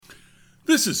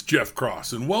This is Jeff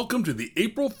Cross, and welcome to the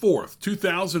April 4th,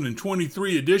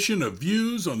 2023 edition of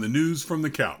Views on the News from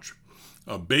the Couch,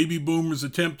 a baby boomer's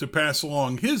attempt to pass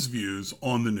along his views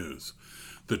on the news.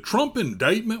 The Trump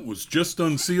indictment was just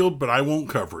unsealed, but I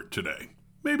won't cover it today.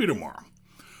 Maybe tomorrow.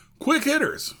 Quick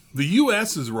hitters. The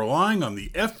U.S. is relying on the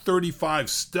F-35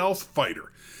 stealth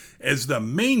fighter as the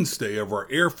mainstay of our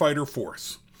air fighter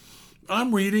force.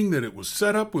 I'm reading that it was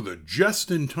set up with a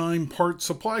just-in-time part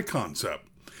supply concept.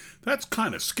 That's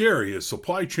kind of scary, as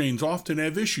supply chains often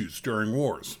have issues during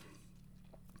wars.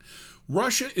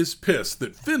 Russia is pissed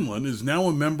that Finland is now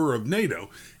a member of NATO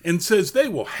and says they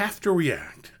will have to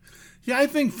react. Yeah, I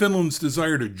think Finland's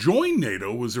desire to join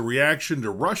NATO was a reaction to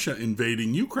Russia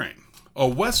invading Ukraine. A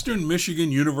Western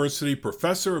Michigan University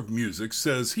professor of music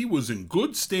says he was in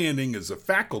good standing as a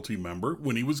faculty member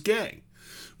when he was gay.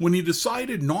 When he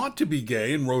decided not to be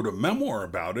gay and wrote a memoir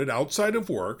about it outside of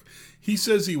work, he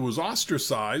says he was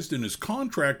ostracized and his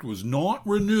contract was not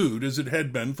renewed as it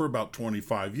had been for about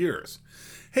 25 years.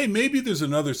 Hey, maybe there's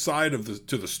another side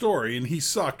to the story and he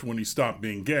sucked when he stopped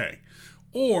being gay.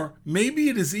 Or maybe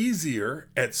it is easier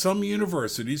at some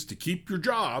universities to keep your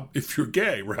job if you're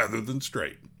gay rather than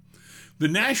straight. The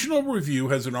National Review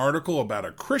has an article about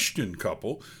a Christian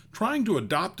couple trying to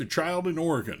adopt a child in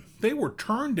Oregon. They were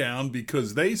turned down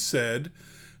because they said,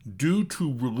 due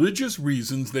to religious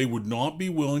reasons, they would not be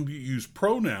willing to use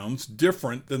pronouns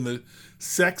different than the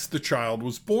sex the child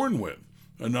was born with.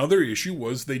 Another issue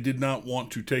was they did not want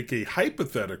to take a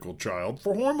hypothetical child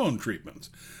for hormone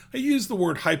treatments. I use the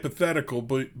word hypothetical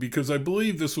because I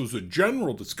believe this was a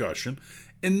general discussion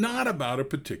and not about a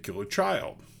particular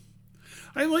child.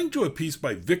 I linked to a piece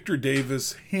by Victor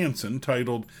Davis Hanson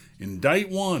titled, Indict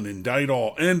One, Indict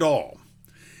All, and All.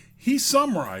 He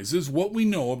summarizes what we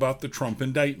know about the Trump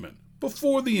indictment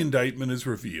before the indictment is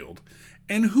revealed,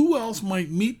 and who else might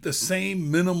meet the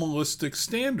same minimalistic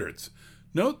standards.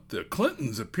 Note the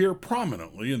Clintons appear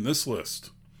prominently in this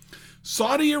list.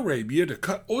 Saudi Arabia to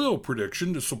cut oil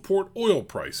production to support oil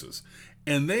prices,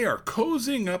 and they are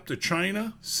cozying up to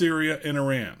China, Syria, and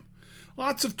Iran.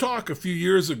 Lots of talk a few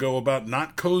years ago about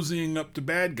not cozying up to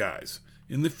bad guys.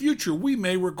 In the future, we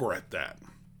may regret that.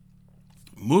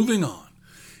 Moving on.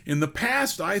 In the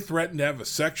past, I threatened to have a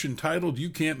section titled, You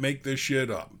Can't Make This Shit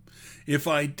Up. If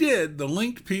I did, the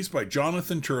linked piece by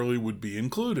Jonathan Turley would be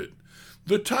included.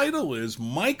 The title is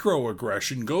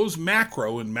Microaggression Goes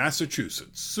Macro in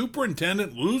Massachusetts.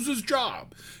 Superintendent loses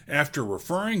job after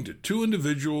referring to two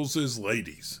individuals as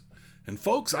ladies. And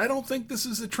folks, I don't think this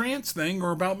is a trans thing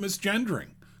or about misgendering.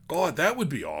 God, that would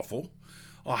be awful.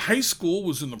 A high school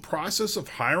was in the process of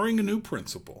hiring a new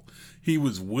principal. He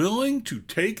was willing to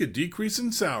take a decrease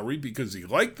in salary because he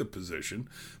liked the position,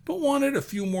 but wanted a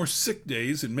few more sick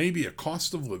days and maybe a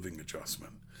cost of living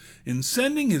adjustment. In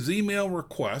sending his email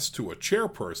request to a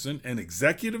chairperson and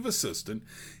executive assistant,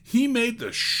 he made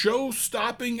the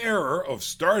show-stopping error of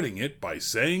starting it by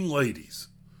saying ladies.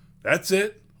 That's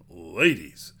it,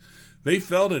 ladies. They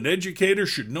felt an educator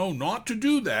should know not to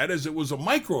do that as it was a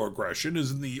microaggression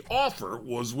as the offer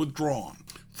was withdrawn.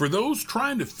 For those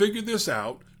trying to figure this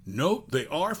out, note they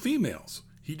are females.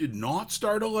 He did not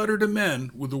start a letter to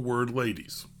men with the word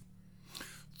ladies.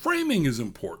 Framing is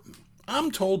important.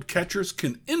 I'm told catchers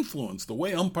can influence the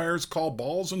way umpires call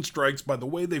balls and strikes by the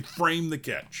way they frame the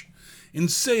catch. In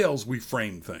sales, we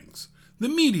frame things. The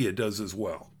media does as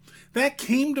well. That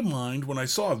came to mind when I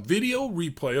saw a video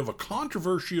replay of a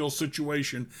controversial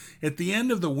situation at the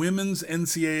end of the women's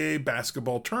NCAA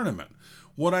basketball tournament.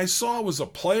 What I saw was a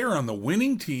player on the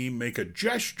winning team make a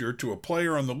gesture to a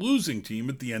player on the losing team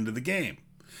at the end of the game.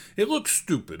 It looked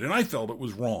stupid, and I felt it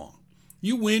was wrong.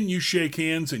 You win, you shake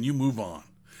hands, and you move on.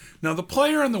 Now, the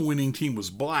player on the winning team was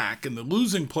black, and the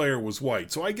losing player was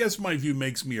white, so I guess my view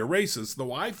makes me a racist,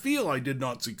 though I feel I did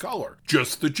not see color,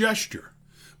 just the gesture.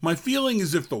 My feeling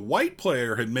is if the white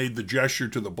player had made the gesture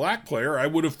to the black player, I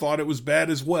would have thought it was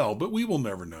bad as well, but we will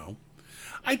never know.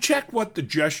 I checked what the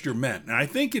gesture meant, and I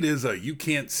think it is a you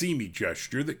can't see me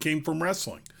gesture that came from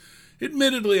wrestling.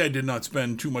 Admittedly, I did not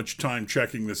spend too much time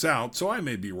checking this out, so I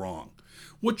may be wrong.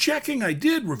 What checking I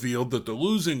did revealed that the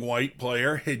losing white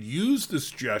player had used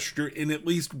this gesture in at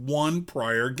least one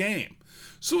prior game.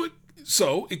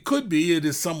 So it could be it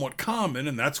is somewhat common,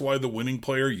 and that's why the winning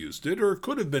player used it, or it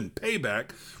could have been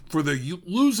payback for the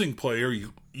losing player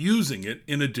using it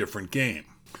in a different game.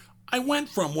 I went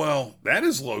from, well, that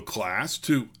is low class,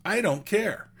 to I don't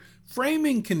care.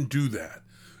 Framing can do that.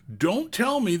 Don't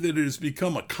tell me that it has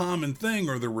become a common thing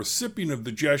or the recipient of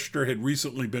the gesture had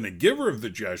recently been a giver of the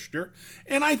gesture,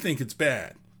 and I think it's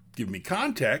bad. Give me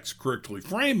context, correctly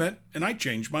frame it, and I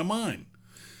change my mind.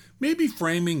 Maybe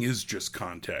framing is just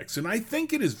context, and I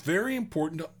think it is very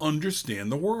important to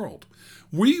understand the world.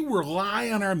 We rely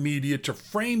on our media to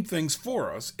frame things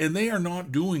for us, and they are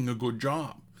not doing a good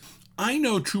job. I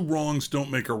know two wrongs don't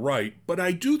make a right, but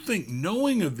I do think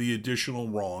knowing of the additional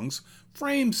wrongs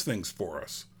frames things for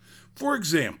us. For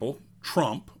example,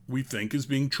 Trump, we think, is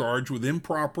being charged with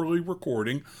improperly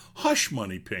recording hush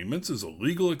money payments as a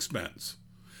legal expense.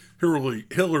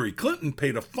 Hillary Clinton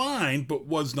paid a fine but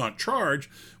was not charged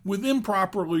with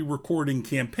improperly recording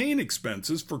campaign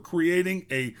expenses for creating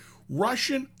a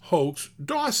Russian hoax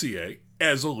dossier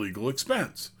as a legal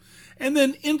expense, and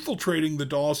then infiltrating the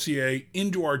dossier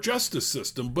into our justice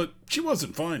system, but she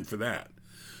wasn't fined for that.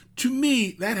 To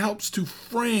me, that helps to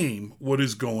frame what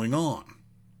is going on.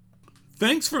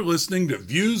 Thanks for listening to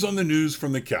Views on the News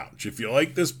from the Couch. If you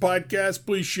like this podcast,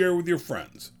 please share with your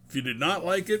friends. If you did not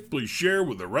like it, please share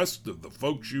with the rest of the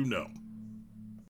folks you know.